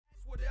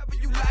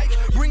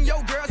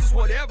go, girls, it's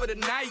whatever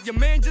tonight. Your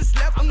man just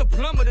left, I'm the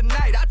plumber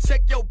tonight. I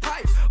check your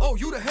pipes. Oh,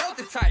 you the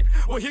healthy type.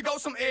 Well, here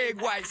goes some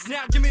egg whites.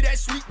 Now give me that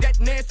sweet, that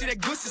nasty, that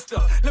gushy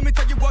stuff. Let me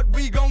tell you what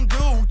we gon'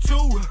 do.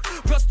 2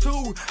 plus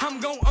 2, I'm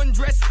gon'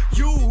 undress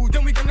you.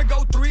 Then we gonna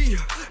go 3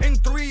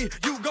 and 3.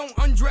 You gon'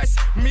 undress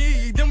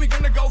me. Then we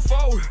gonna go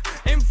 4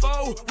 and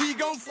 4. We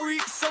gon'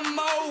 freak some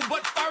more.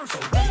 But first, so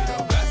meet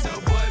up as a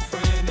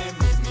boyfriend and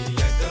meet me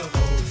at the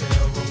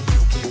hotel room.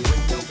 You can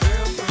bring your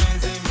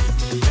girlfriends and meet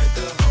me at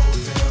the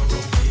hotel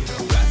room. Meet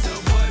up as a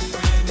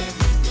boyfriend and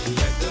meet me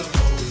at the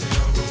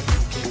hotel room.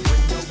 You can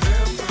bring your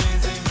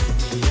girlfriends and meet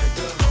me at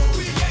the hotel room.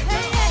 We at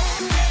the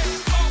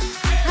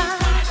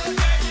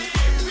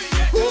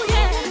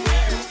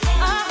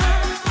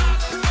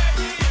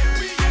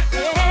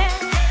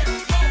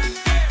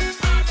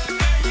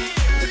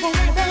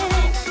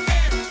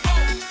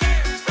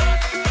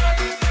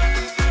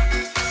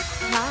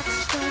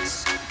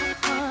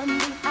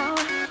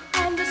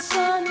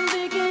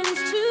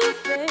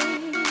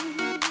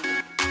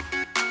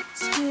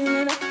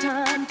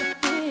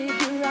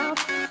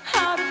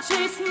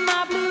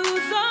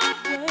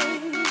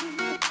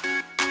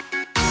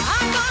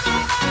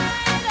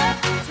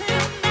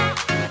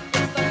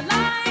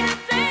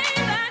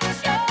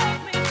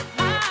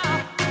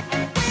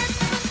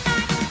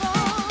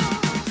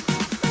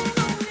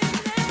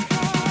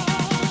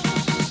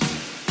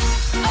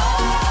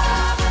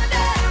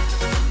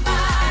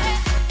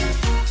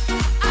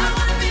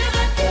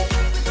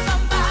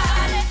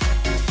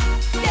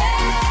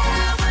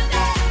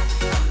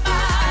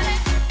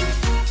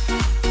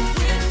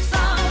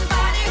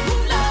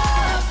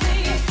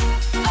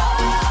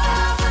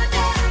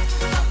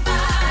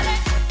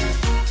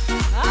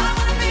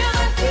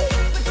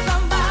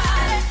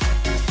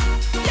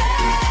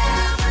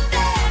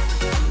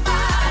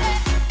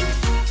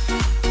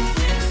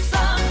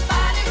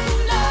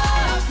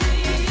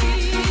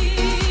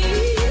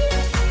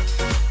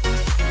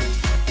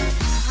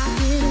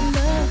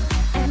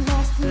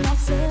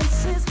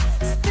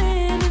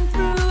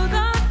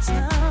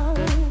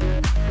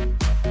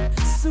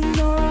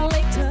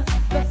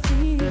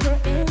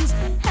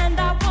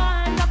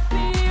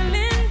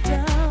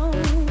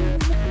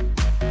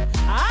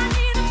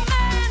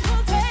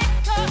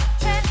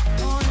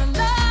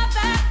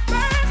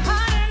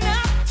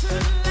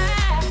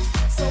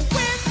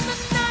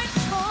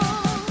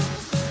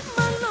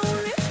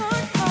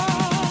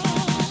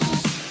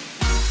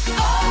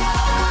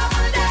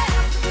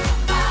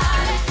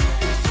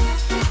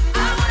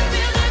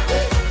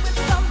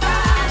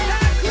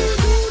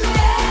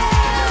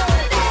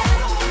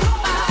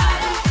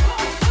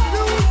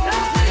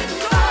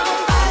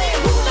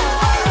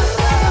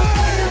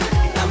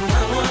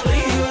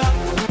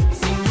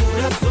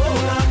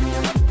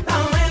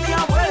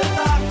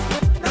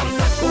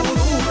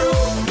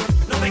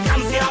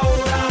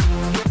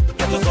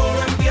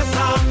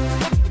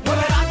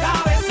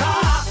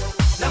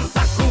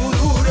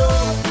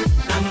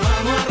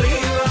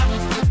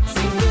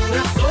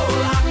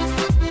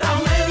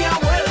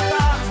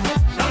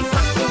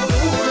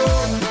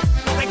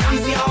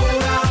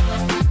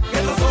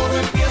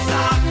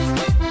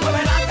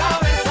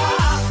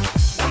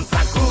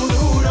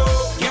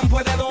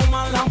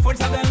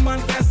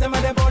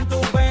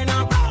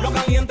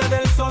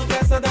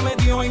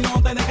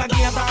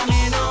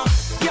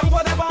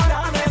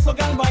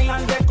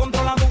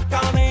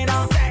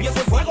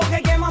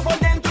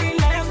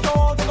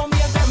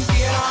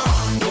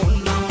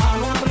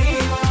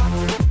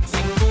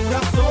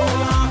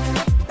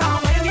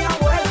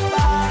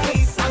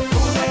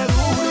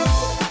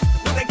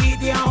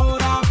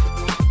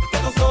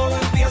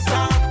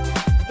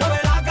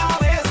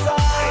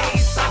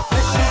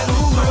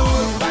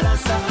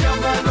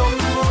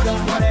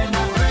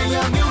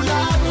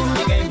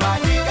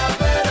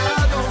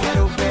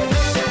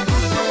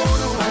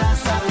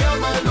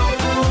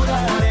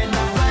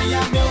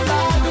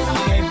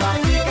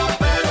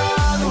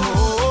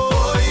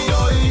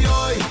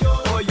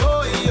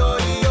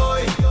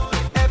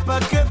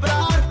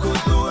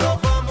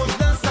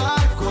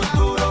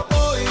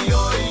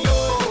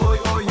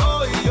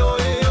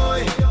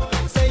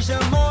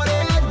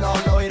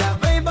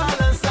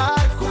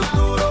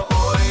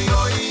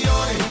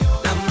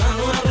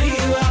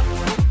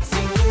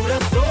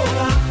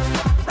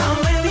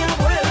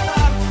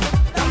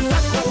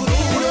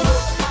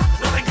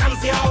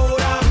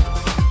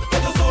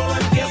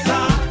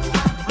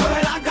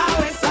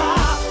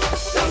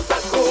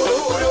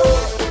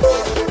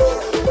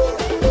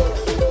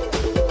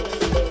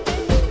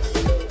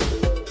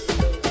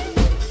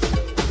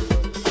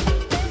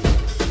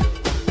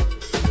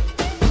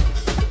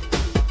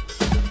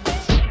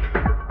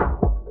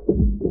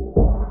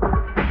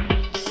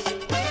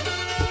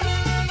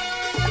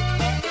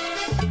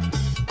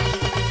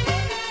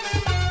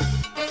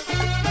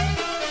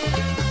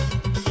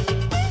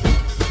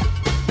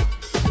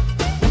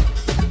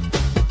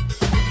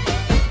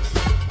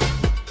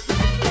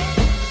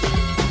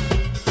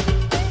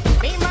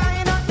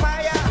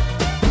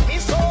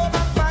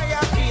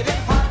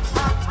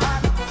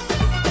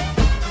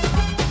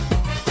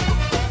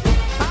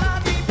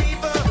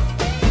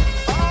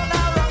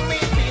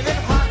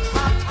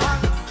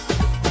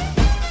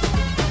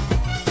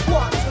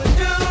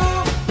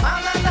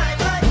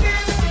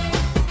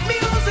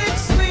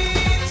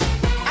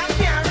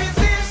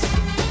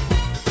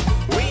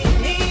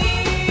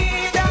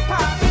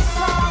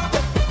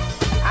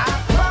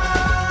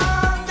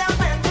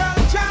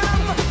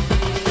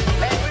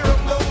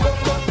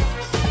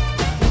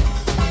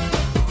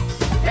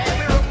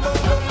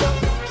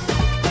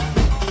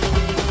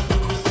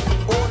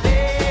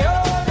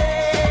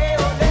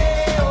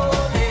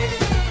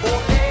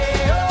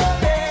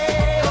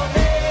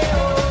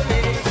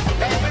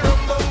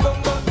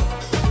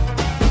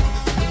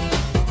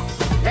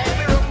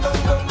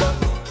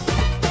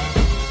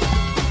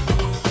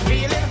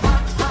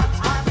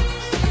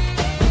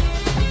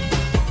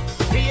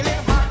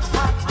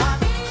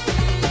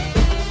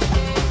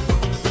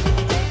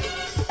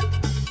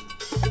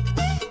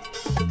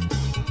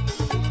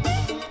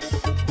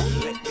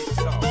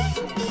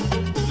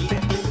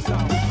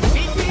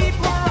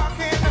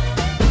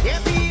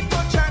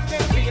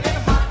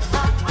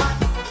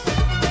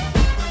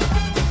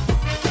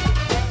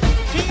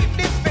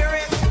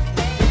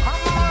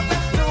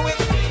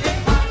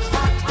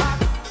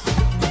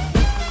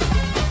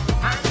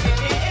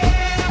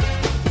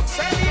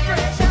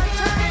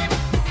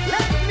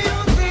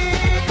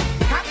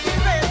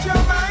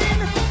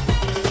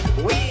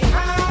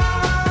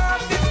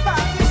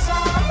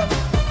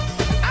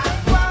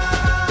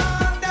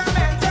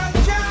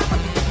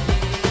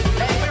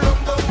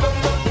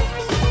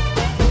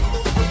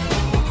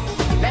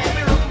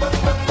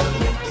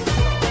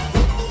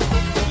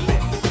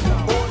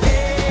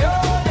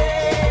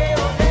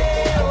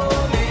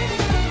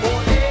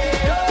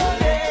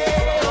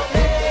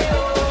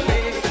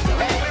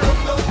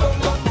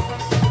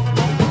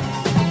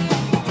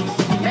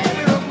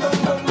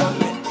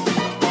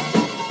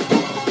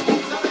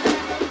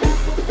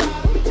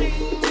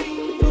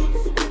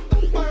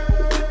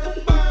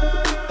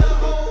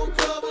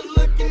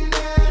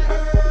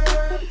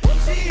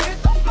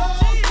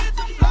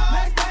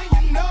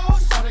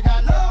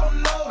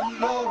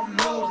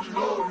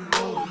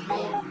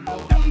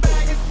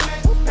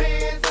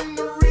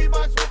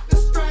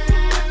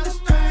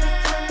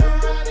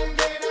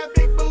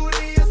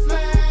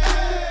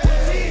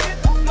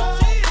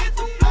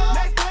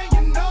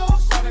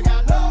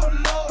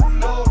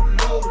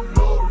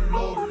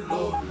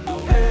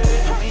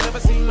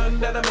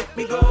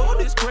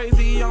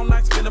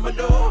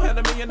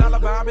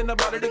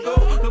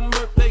them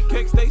birthday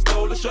cakes, they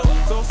stole the show.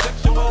 So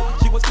sexual,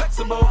 she was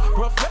flexible,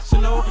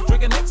 professional,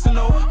 drinking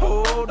Xano.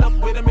 Hold up,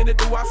 wait a minute,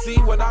 do I see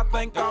what I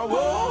think I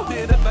will?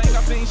 Did the thing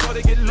I seen, sure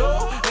they get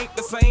low. Ain't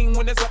the same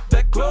when it's up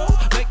that close.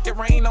 Make it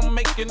rain, I'm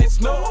making it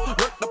snow.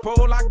 Work the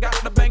pole, I got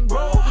the bang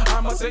bro.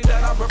 I'ma say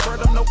that I prefer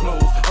them no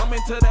clothes. I'm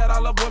into that, I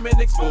love women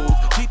exposed.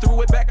 She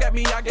threw it back at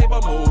me, I gave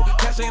her more.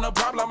 Cash ain't a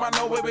problem, I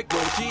know where it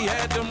goes. She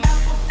had them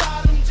apple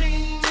bottom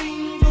jeans,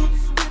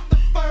 boots with the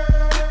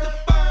fur.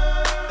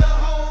 The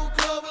whole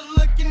club was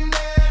looking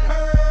at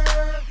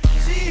her.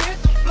 She hit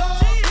the floor.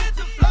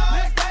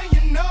 Next thing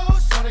you know,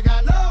 shorty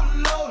got low.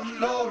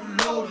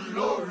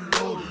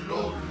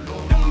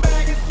 Them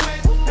baggy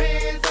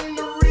sweatpants and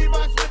the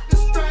Reeboks with the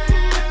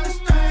straps.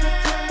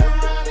 Turn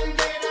around and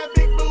gave that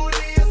big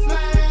booty a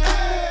slap.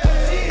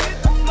 She hit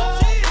the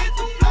floor.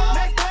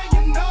 Next thing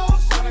you know,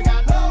 shorty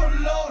got low.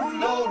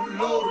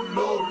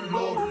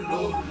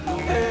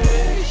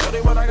 Hey, shorty,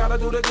 what I gotta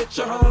do to get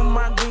you home?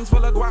 My jeans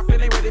full of guap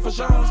and they ready for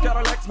shows.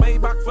 Cadillacs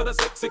Maybach for the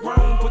sexy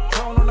grown. Put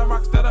tone on the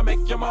rocks that'll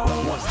make you moan.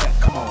 One step,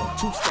 come on.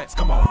 Two steps,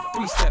 come on.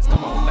 Three steps,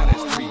 come on. Now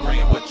that's $3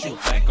 grand. What you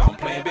think I'm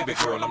playing? Baby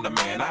girl, I'm the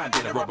man. I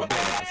did a rubber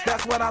bands.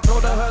 That's what I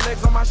told her. Her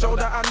legs on my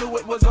shoulder. I knew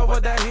it was over.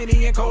 That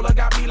Henny and Cola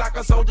got me like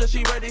a soldier.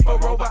 She ready for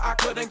Rover. I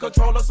couldn't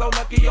control her. So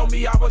lucky on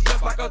me, I was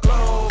just like a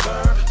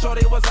clover.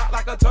 Shorty was hot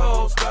like a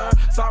toaster.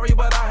 Sorry,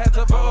 but I had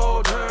to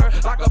fold her.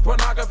 Like a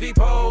pornography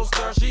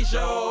poster. She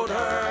showed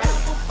her.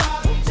 Apple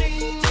bottom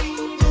jeans,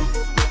 boots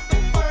with the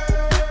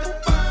fur.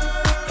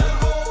 The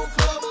whole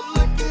club was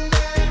looking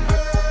at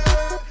her.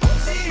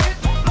 She hit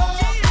the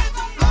floor.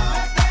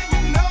 Next thing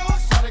you know,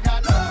 shorty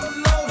got low.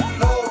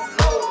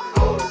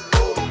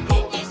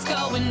 It's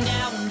going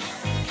down.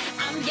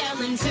 I'm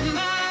yelling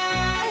timber.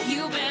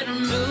 You better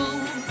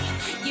move.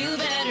 You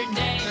better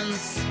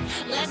dance.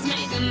 Let's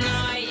make a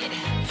night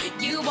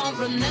you won't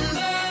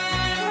remember.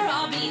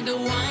 I'll be the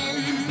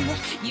one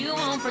you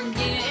won't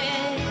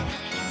forget.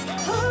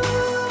 Ooh,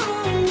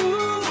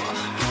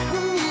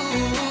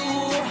 ooh,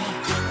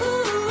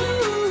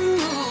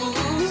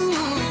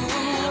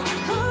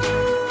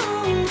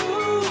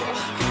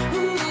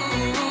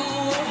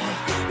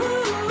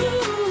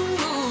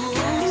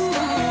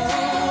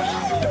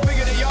 The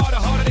bigger they are, the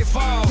harder they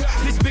fall.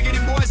 This bigger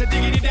than boys, a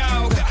diggity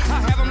dog. I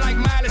have them like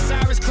Miley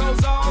Cyrus,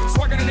 clothes off,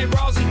 twerking in their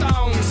bras and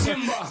thongs.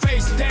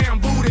 Face down,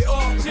 booty up.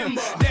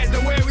 That's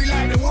the way we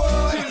like the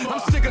wood. I'm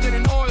sicker than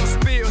an oil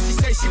spill. She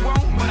say she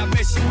won't, but I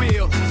bet she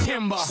will.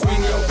 Timber.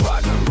 Swing your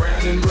partner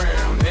round and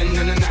round. End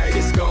of the night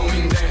is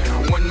going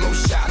down. One more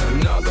shot,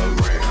 another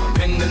round.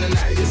 End of the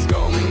night is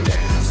going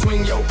down.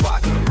 Swing your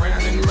partner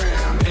round and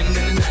round. End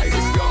of the night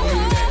is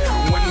going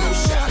down. One more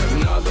shot,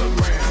 another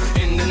round.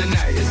 End of the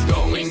night is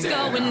going it's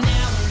down. going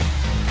down.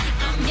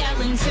 I'm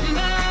yelling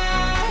timber.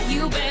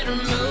 You better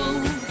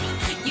move.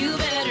 You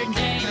better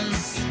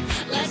dance.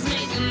 Let's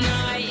make a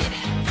night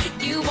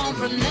you won't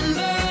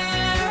remember.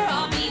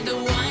 I'll be the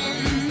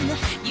one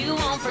you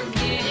won't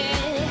forget.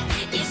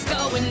 It's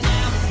going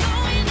down.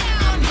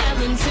 I'm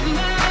yelling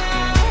timber.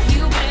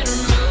 You better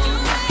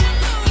move.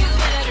 You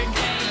better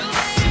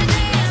dance.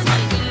 Let's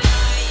make a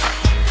night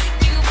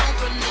you won't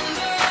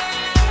remember.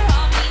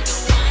 I'll be the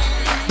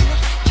one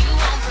you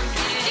won't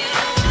forget.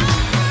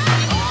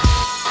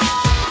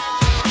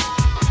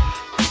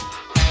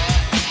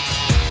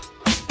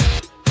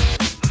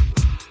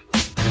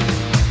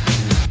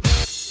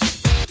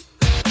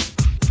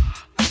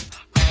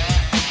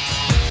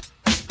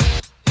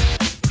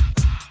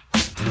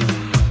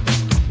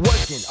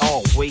 Working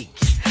all week,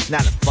 9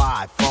 to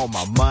 5 for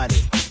my money.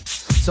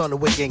 So when the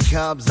weekend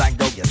comes, I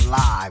go get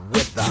live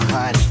with the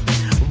honey.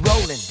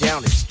 Rolling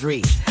down the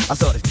street, I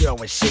saw this girl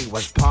when she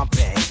was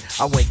pumping.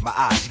 I winked my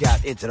eyes,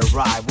 got into the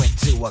ride, went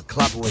to a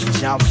club, was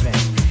jumping.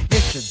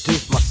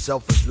 Introduced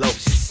myself as low,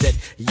 she said,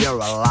 you're a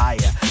liar.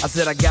 I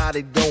said, I got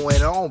it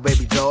going on,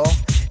 baby doll,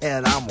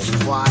 and I'm on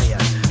fire.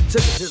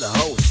 Took her to the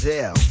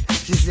hotel.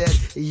 She said,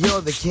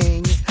 you're the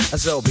king,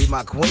 so be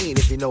my queen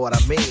if you know what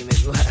I mean.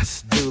 And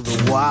let's do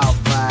the wild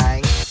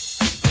thing.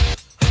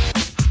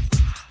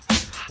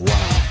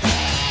 Wild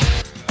thing.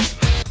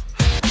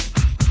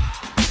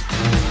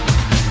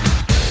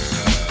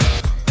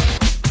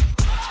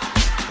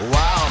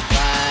 Wild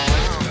thing.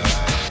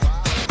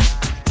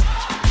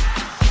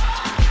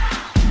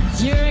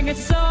 You're a good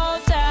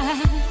soldier,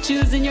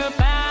 choosing your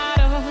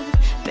battle.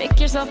 Pick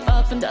yourself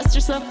up and dust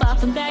yourself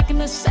off and back in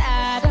the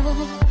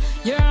saddle.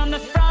 You're on the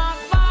front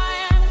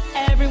line,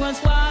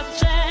 everyone's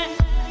watching.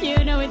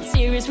 You know it's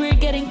serious, we're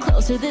getting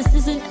closer, this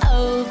isn't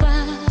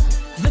over.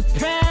 The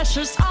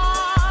pressure's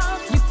on,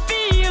 you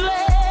feel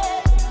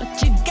it,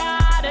 but you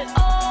got it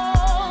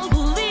all,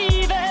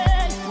 believe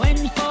it. When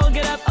you fold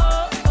it up,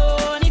 oh,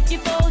 oh, and if you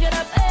fold it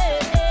up, eh,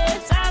 eh.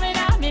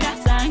 Tamina, mina,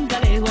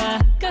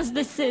 sangalewa, 'cause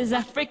this is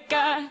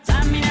Africa.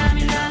 Tamina,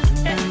 mina,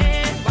 eh,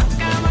 eh,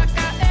 waka,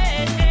 waka,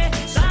 eh, eh.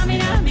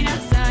 Tamina, mina,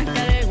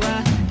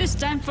 sangalewa, this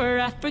time for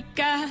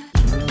Africa.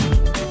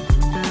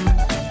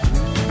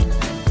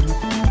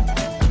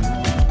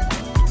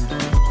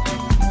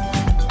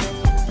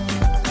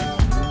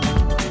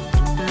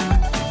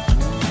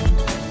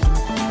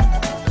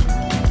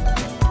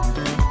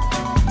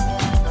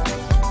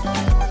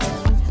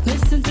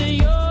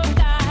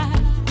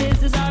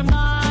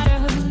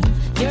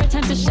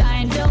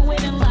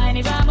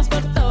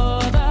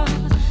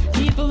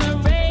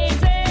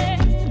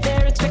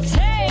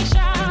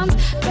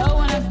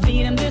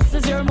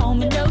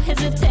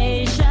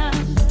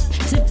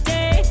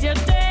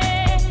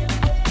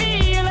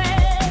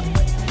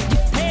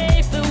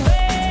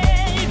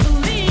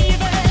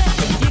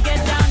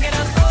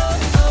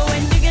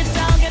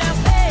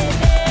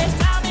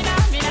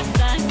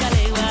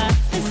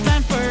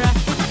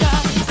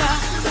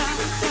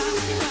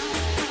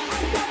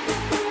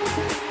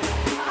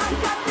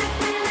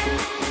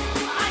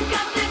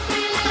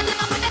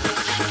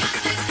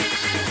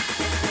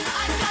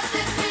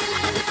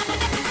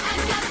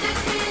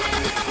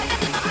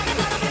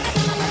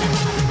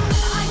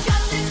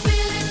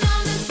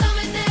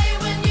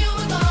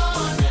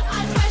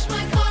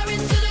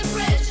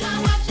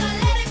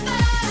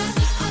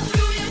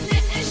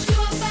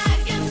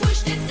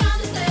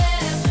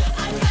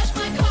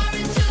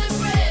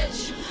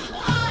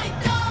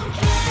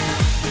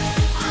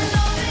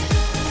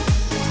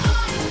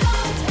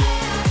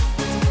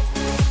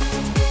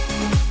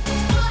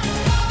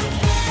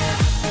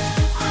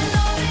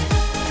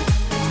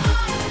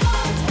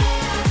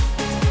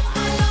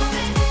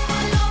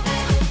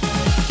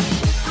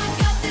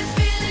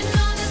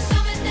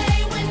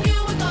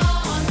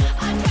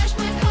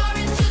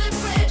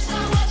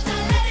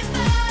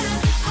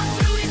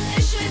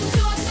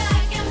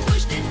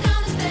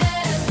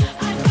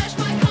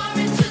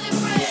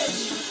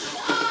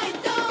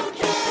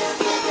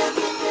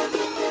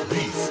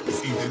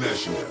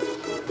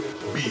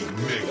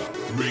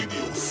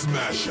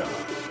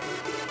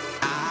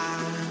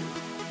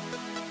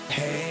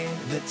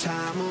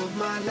 time of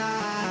my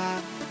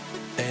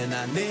life, and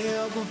I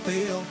never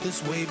felt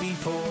this way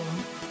before.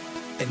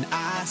 And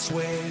I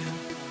swear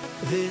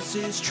this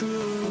is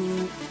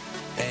true,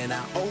 and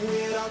I owe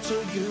it all to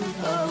you.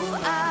 Oh,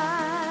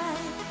 I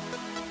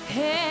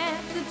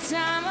had the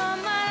time of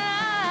my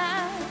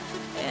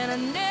life, and I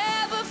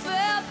never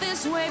felt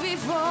this way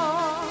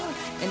before.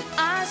 And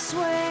I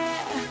swear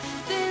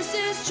this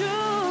is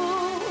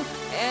true,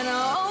 and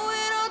I owe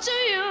it all to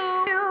you.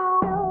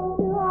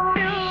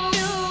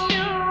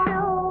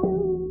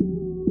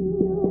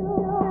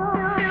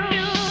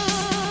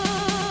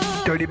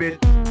 Dirty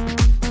bit.